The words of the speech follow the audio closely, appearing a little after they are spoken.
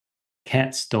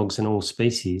Cats, dogs, and all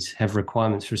species have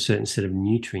requirements for a certain set of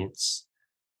nutrients,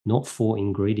 not for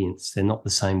ingredients. They're not the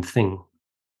same thing.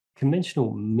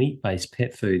 Conventional meat based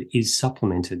pet food is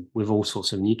supplemented with all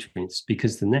sorts of nutrients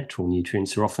because the natural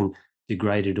nutrients are often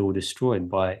degraded or destroyed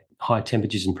by high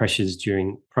temperatures and pressures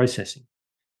during processing.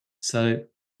 So,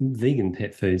 vegan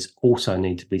pet foods also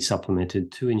need to be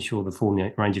supplemented to ensure the full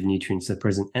range of nutrients are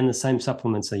present and the same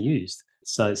supplements are used.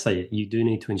 So yeah, you do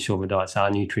need to ensure the diets are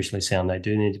nutritionally sound. They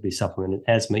do need to be supplemented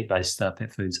as meat based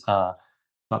pet foods are.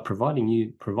 But providing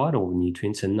you provide all the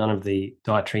nutrients and none of the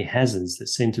dietary hazards that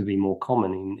seem to be more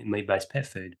common in meat based pet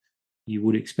food, you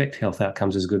would expect health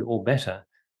outcomes as good or better.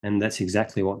 And that's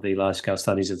exactly what the large scale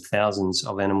studies of thousands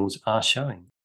of animals are showing.